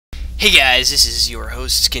Hey guys, this is your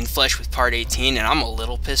host Skinflesh with part 18, and I'm a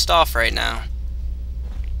little pissed off right now.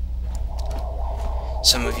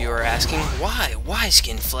 Some of you are asking, why? Why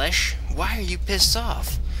Skinflesh? Why are you pissed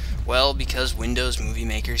off? Well, because Windows Movie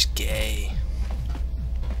Maker's gay.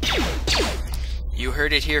 You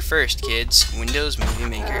heard it here first, kids. Windows Movie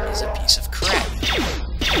Maker is a piece of crap.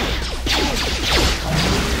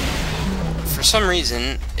 For some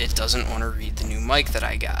reason, it doesn't want to read the new mic that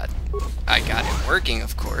I got. I got it working,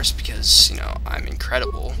 of course, because, you know, I'm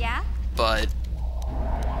incredible. Yeah? But,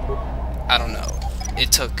 I don't know.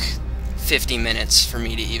 It took 50 minutes for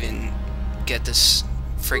me to even get this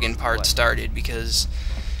friggin' part started because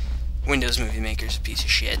Windows Movie Maker's a piece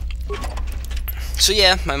of shit. So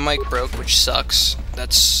yeah, my mic broke, which sucks.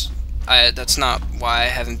 That's not why I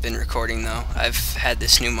haven't been recording, though. I've had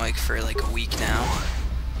this new mic for like a week now.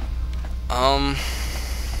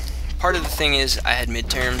 Part of the thing is I had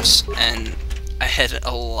midterms, and I had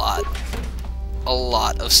a lot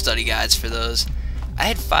of study guides for those. I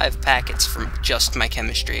had 5 packets from just my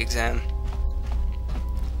chemistry exam.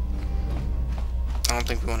 I don't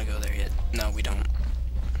think we want to go there yet. No, we don't.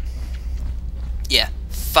 Yeah,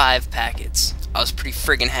 5 packets. I was pretty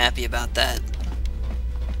friggin' happy about that.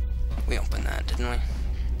 We opened that, didn't we?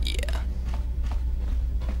 Yeah.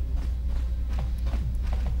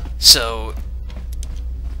 So,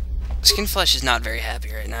 Skinflesh is not very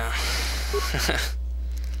happy right now.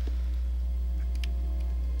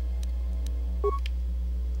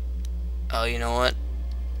 Oh, you know what?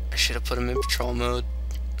 I should have put him in patrol mode.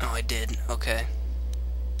 Oh, I did. Okay.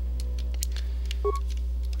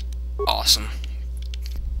 Awesome.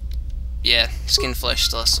 Yeah, Skinflesh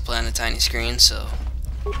still has to play on a tiny screen, so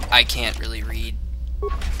I can't really read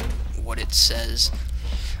what it says.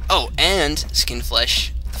 Oh, and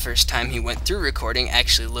Skinflesh, the first time he went through recording,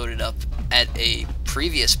 actually loaded up at a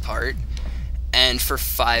previous part, and for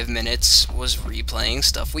 5 minutes was replaying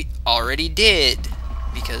stuff we already did,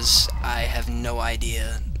 because I have no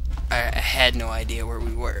idea, I had no idea where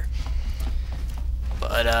we were.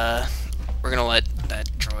 But, we're gonna let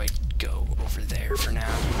that droid go over there for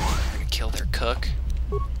now. We're gonna kill their cook.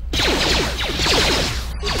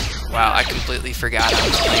 Wow, I completely forgot I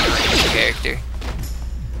was playing a ranged character.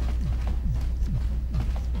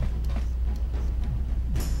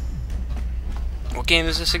 What game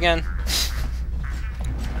is this again?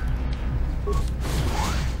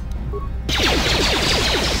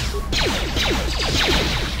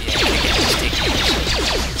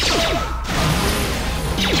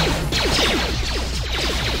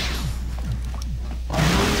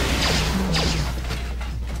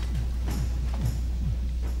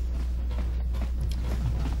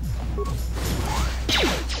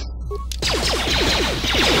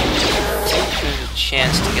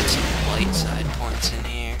 Chance to get some light side points in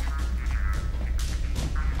here.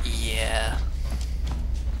 Yeah.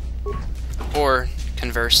 Or,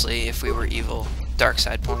 conversely, if we were evil, dark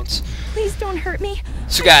side points. Please don't hurt me.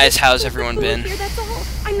 So guys, how's everyone been? Here, that's all.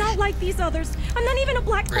 I'm not like these others. I'm not even a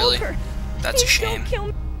black Really? cloaker. That's a Please shame. Don't kill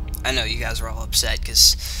me. I know you guys were all upset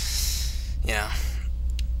because, you know,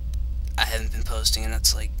 I haven't been posting, and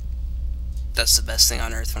that's the best thing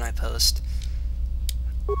on earth when I post.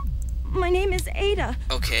 My name is Ada.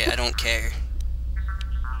 Okay, I don't care.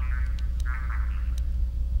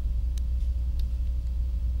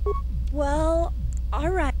 Well,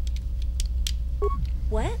 alright.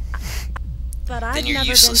 What? But I've Then you're never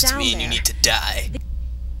useless been to down me and you there. need to die.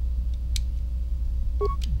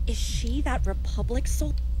 Is she that Republic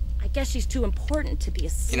soul? I guess she's too important to be a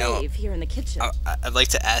slave, You know, here in the kitchen. I'd like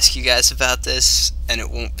to ask you guys about this, and it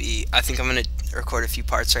won't be... I think I'm going to record a few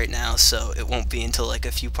parts right now, so it won't be until like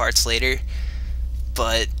a few parts later.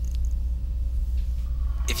 But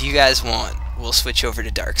if you guys want, we'll switch over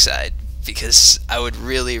to Dark Side, because I would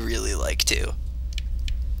really, really like to.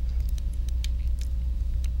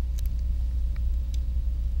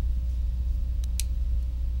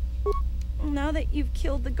 Now that you've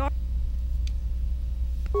killed the guard...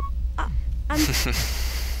 I'm...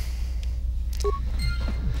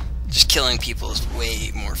 Just killing people is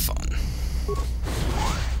way more fun.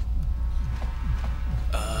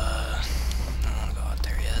 I don't want to go out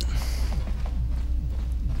there yet.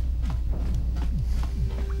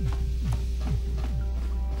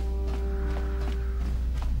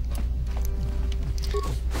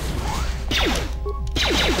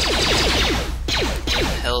 What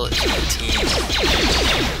the hell is my team?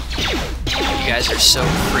 You guys are so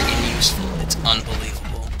friggin' useful, it's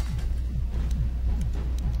unbelievable.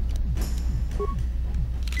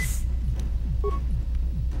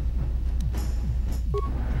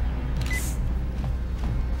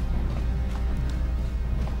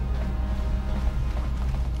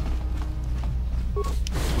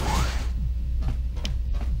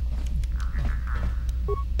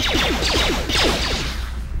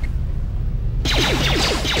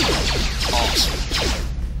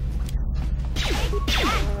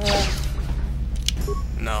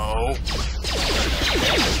 No.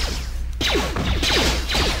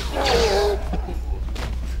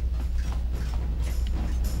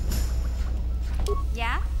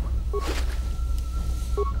 Yeah?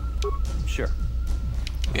 Sure.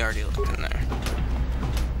 We already looked in there.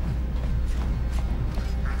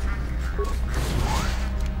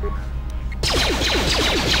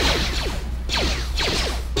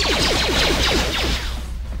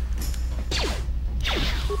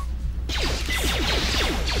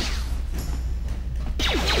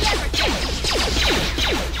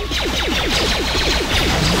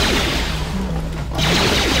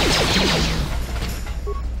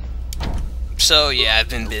 So yeah, I've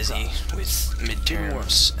been busy with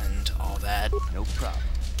midterms and all that. No problem.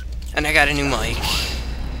 And I got a new mic,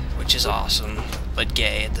 which is awesome, but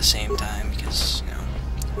gay at the same time because, you know,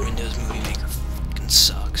 Windows Movie Maker fucking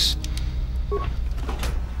sucks.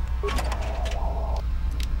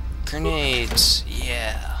 Grenades,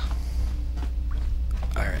 yeah.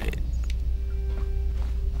 Alright.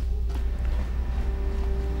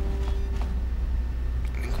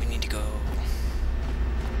 I think we need to go.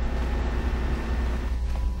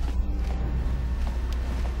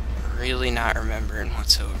 Really not remembering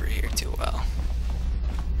what's over here too well.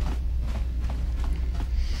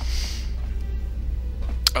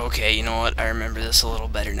 Okay, you know what? I remember this a little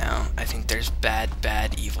better now. I think there's bad,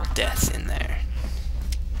 evil death in there.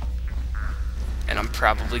 And I'm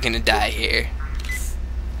probably gonna die here.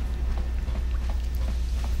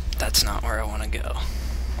 That's not where I want to go.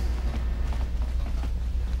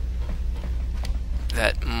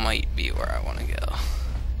 That might be where I want to go.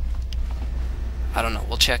 I don't know,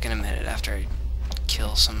 we'll check in a minute after I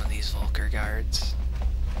kill some of these Volker guards.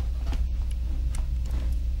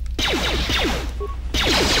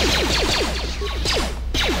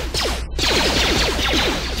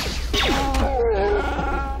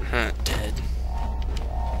 Huh, dead.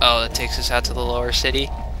 Oh, that takes us out to the lower city?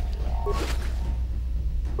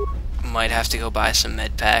 Might have to go buy some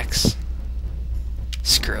med packs.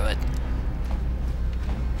 Screw it.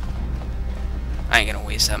 I ain't gonna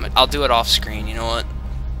waste that much. I'll do it off screen, you know what?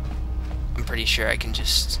 I'm pretty sure I can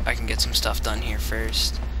get some stuff done here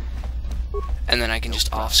first. And then I can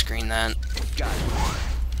just off screen that.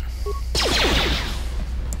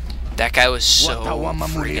 That guy was so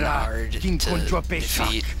freaking hard to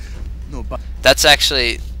defeat.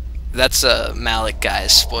 That's a Malik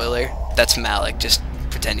guy's spoiler. That's Malik just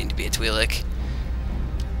pretending to be a Twi'lek.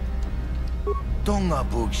 Tonga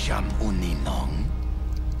Bugsham Uninong.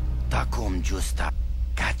 Takum Justa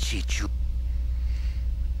Kachichu.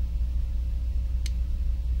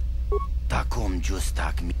 Takum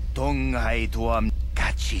Justak mi Tonga Tuam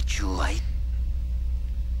Kachichu.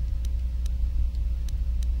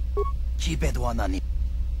 Chibedwanani.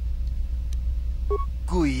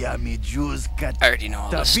 Kuyami Jus Kat. I already know all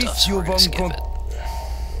this stuff, so we're gonna skip it.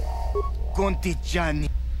 Kontichani.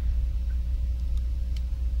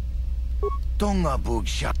 Tonga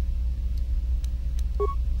Bugsham.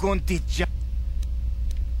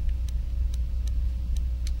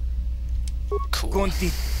 Cool.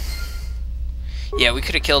 Yeah, we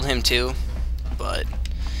could have killed him too, but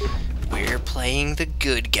we're playing the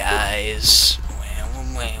good guys.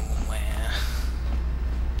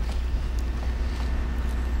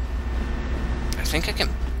 I think I can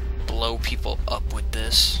blow people up with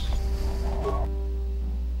this.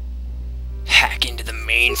 Hack into the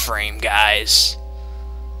mainframe, guys.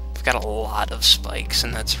 I've got a lot of spikes,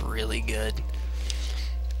 and that's really good.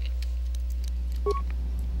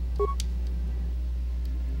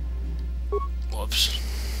 Whoops.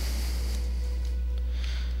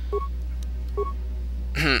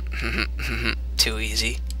 Too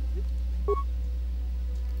easy.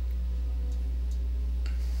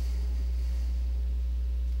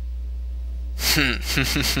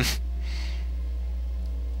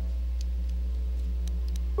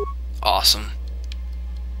 Awesome.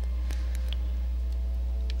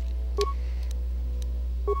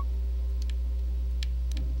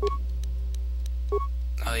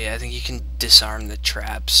 Oh yeah, I think you can disarm the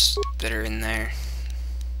traps that are in there.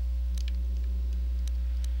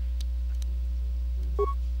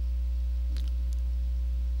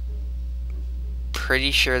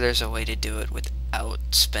 Pretty sure there's a way to do it without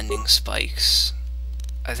spending spikes.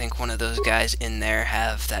 I think one of those guys in there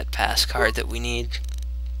have that pass card that we need.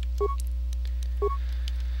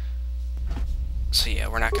 So yeah,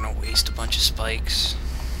 we're not gonna waste a bunch of spikes.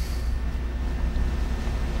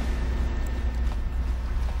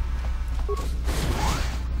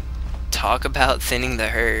 Talk about thinning the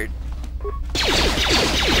herd.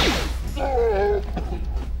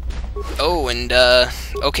 Oh, and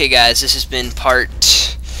okay guys, this has been part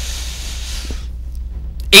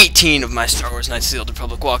 18 of my Star Wars Knights of the Old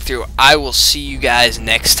Republic walkthrough. I will see you guys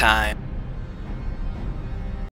next time.